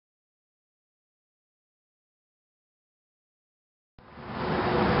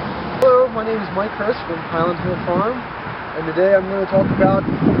my name is Mike Hurst from Highland Farm, and today I'm going to talk about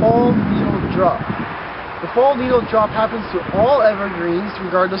fall needle drop. The fall needle drop happens to all evergreens,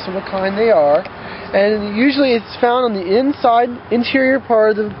 regardless of what kind they are, and usually it's found on the interior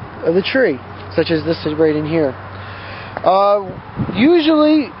part of the tree, such as this right in here.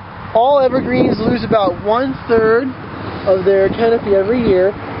 Usually, all evergreens lose about 1/3 of their canopy every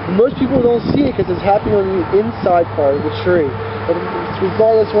year. Most people don't see it because it's happening on the inside part of the tree. But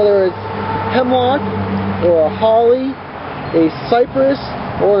regardless whether it's hemlock or a holly, a cypress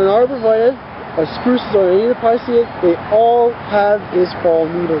or an arborvitae, a spruce or any of the pisceae, they all have this fall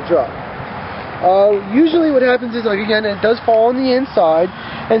needle drop. Usually what happens is, like, again, it does fall on the inside,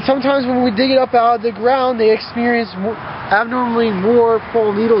 and sometimes when we dig it up out of the ground, they experience abnormally more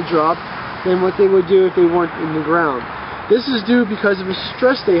fall needle drop than what they would do if they weren't in the ground. This is due because of the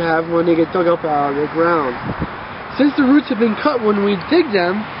stress they have when they get dug up out of the ground. Since the roots have been cut when we dig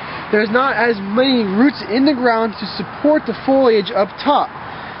them, there's not as many roots in the ground to support the foliage up top,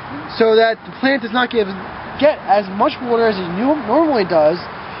 so that the plant does not get as much water as it normally does.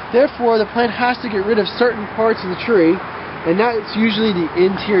 Therefore, the plant has to get rid of certain parts of the tree, and that's usually the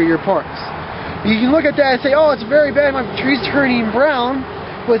interior parts. You can look at that and say, oh, it's very bad, my tree's turning brown,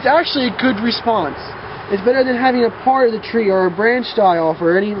 but it's actually a good response. It's better than having a part of the tree or a branch die off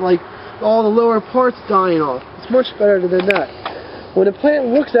or any, like, all the lower parts dying off. It's much better than that. When a plant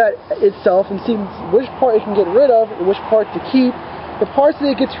looks at itself and sees which part it can get rid of and which part to keep, the parts that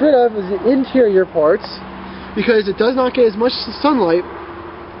it gets rid of is the interior parts, because it does not get as much sunlight,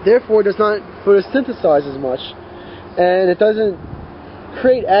 therefore it does not photosynthesize as much, and it doesn't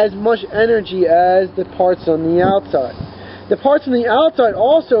create as much energy as the parts on the outside. The parts on the outside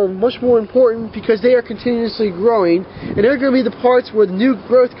also are much more important because they are continuously growing, and they're going to be the parts where the new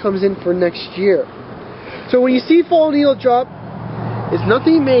growth comes in for next year. So when you see fall needle drop, it's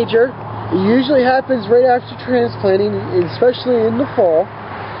nothing major. It usually happens right after transplanting, especially in the fall,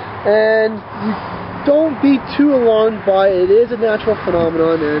 and you don't be too alarmed by it. It is a natural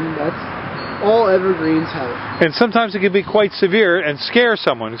phenomenon, and that's all evergreens have. And sometimes it can be quite severe and scare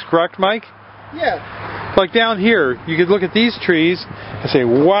someone, is correct, Mike? Yeah. Like down here, you could look at these trees and say,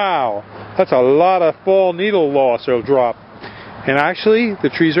 wow, that's a lot of fall needle loss or drop. And actually, the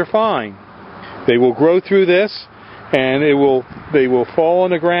trees are fine. They will grow through this, and they will fall on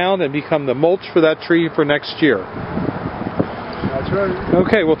the ground and become the mulch for that tree for next year. That's right.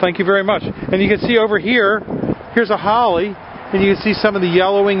 Okay, well, thank you very much. And you can see over here, here's a holly, and you can see some of the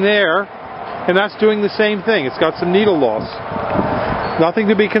yellowing there, and that's doing the same thing. It's got some needle loss. Nothing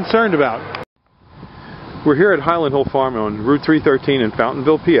to be concerned about. We're here at Highland Hill Farm on Route 313 in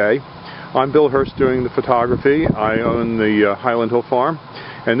Fountainville, PA. I'm Bill Hurst doing the photography. I own the Highland Hill Farm.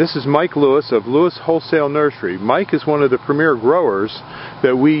 And this is Mike Lewis of Lewis Wholesale Nursery. Mike is one of the premier growers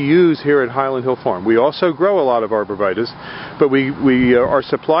that we use here at Highland Hill Farm. We also grow a lot of arborvitaes, but we are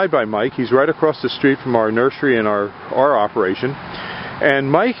supplied by Mike. He's right across the street from our nursery and our operation.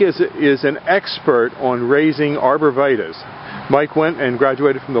 And Mike is an expert on raising arborvitaes. Mike went and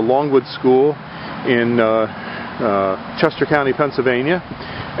graduated from the Longwood School in Chester County, Pennsylvania,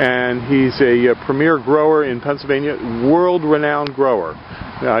 and he's a premier grower in Pennsylvania, world-renowned grower.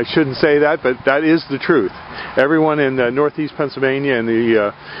 I shouldn't say that, but that is the truth. Everyone in northeast Pennsylvania and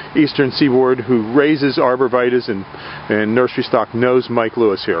the eastern seaboard who raises arborvitaes and nursery stock knows Mike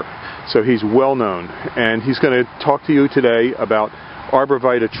Lewis here. So he's well known, and he's going to talk to you today about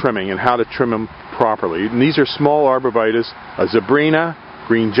arborvitae trimming and how to trim them properly. And these are small arborvitaes, a Zebrina,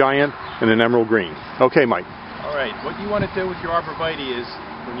 green giant, and an emerald green. Okay, Mike. All right, what you want to do with your arborvitae is,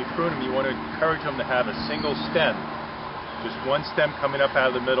 when you prune them, you want to encourage them to have a single stem. Just one stem coming up out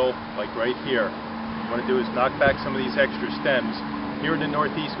of the middle, like right here. What you want to do is knock back some of these extra stems. Here in the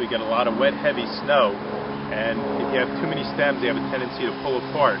Northeast, we get a lot of wet, heavy snow, and if you have too many stems, they have a tendency to pull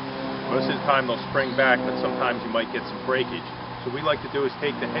apart. Most of the time, they'll spring back, but sometimes you might get some breakage. So what we like to do is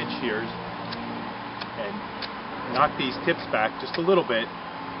take the head shears and knock these tips back just a little bit,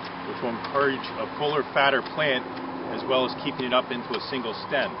 which will encourage a fuller, fatter plant, as well as keeping it up into a single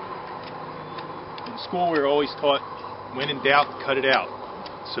stem. In school, we were always taught, when in doubt, cut it out.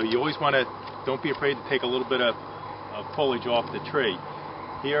 So you always want to, don't be afraid to take a little bit of foliage off the tree.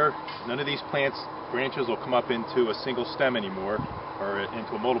 Here, none of these plants, branches will come up into a single stem anymore, or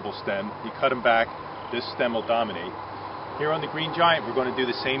into a multiple stem. You cut them back, this stem will dominate. Here on the green giant, we're going to do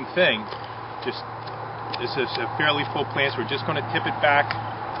the same thing. This is a fairly full plant, so we're just going to tip it back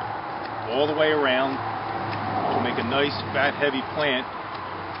all the way around to make a nice, fat, heavy plant.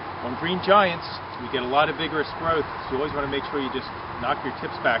 On green giants, we get a lot of vigorous growth, so you always want to make sure you just knock your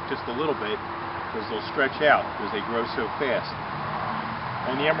tips back just a little bit, because they'll stretch out because they grow so fast.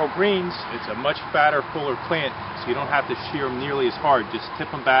 On the emerald greens, it's a much fatter, fuller plant, so you don't have to shear them nearly as hard. Just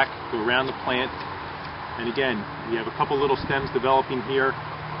tip them back, go around the plant, and again, you have a couple little stems developing here.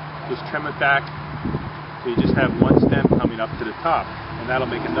 Just trim it back, so you just have one stem coming up to the top, and that'll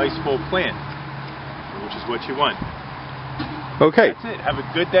make a nice full plant, which is what you want. Okay. That's it. Have a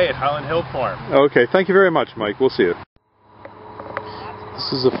good day at Highland Hill Farm. Okay, thank you very much, Mike. We'll see you.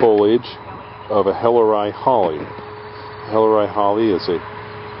 This is the foliage of a Helleri holly. Helleri holly is a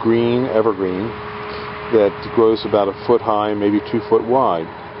green evergreen that grows about a foot high, maybe 2 foot wide.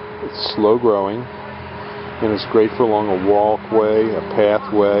 It's slow growing, and it's great for along a walkway, a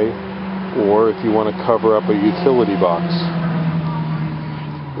pathway, or if you want to cover up a utility box.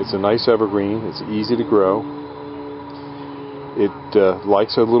 It's a nice evergreen. It's easy to grow. It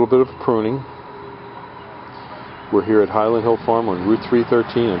likes a little bit of pruning. We're here at Highland Hill Farm on Route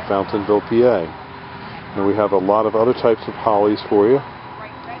 313 in Fountainville, PA. And we have a lot of other types of hollies for you.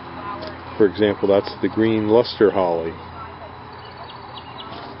 For example, that's the green luster holly.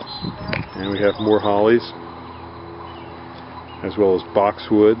 And we have more hollies, as well as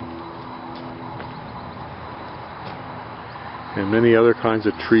boxwood, and many other kinds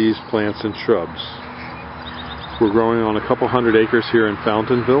of trees, plants, and shrubs. We're growing on a couple hundred acres here in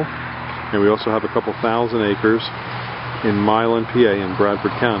Fountainville, and we also have a couple thousand acres in Milan, PA, in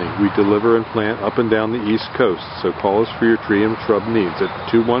Bradford County. We deliver and plant up and down the East Coast, so call us for your tree and shrub needs at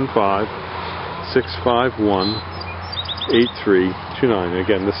 215-651-8329.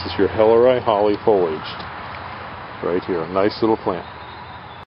 Again, this is your Helleri holly foliage right here. A nice little plant.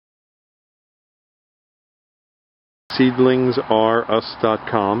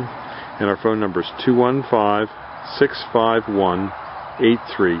 SeedlingsRus.com, and our phone number is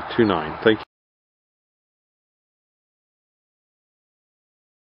 215-651-8329. Thank you.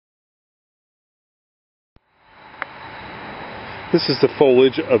 This is the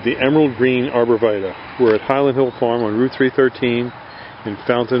foliage of the emerald green arborvitae. We're at Highland Hill Farm on Route 313 in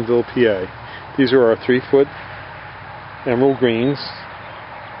Fountainville, PA. These are our 3-foot emerald greens.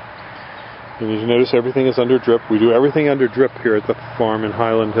 And as you notice, everything is under drip. We do everything under drip here at the farm in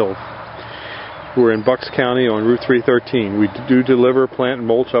Highland Hill. We're in Bucks County on Route 313. We do deliver plant and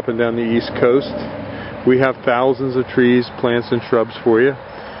mulch up and down the East Coast. We have thousands of trees, plants, and shrubs for you.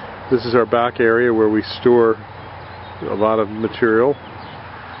 This is our back area where we store a lot of material.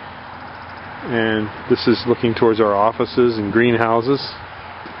 And this is looking towards our offices and greenhouses.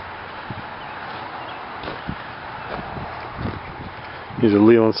 These are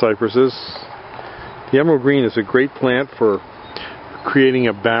Leland cypresses. The emerald green is a great plant for creating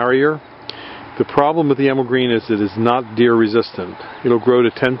a barrier. The problem with the emerald green is it is not deer resistant. It'll grow to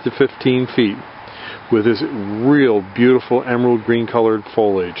 10 to 15 feet with this real beautiful emerald green colored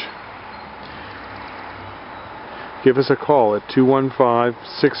foliage. Give us a call at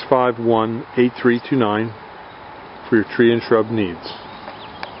 215-651-8329 for your tree and shrub needs.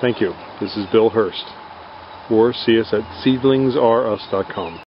 Thank you. This is Bill Hurst. Or see us at seedlingsrus.com.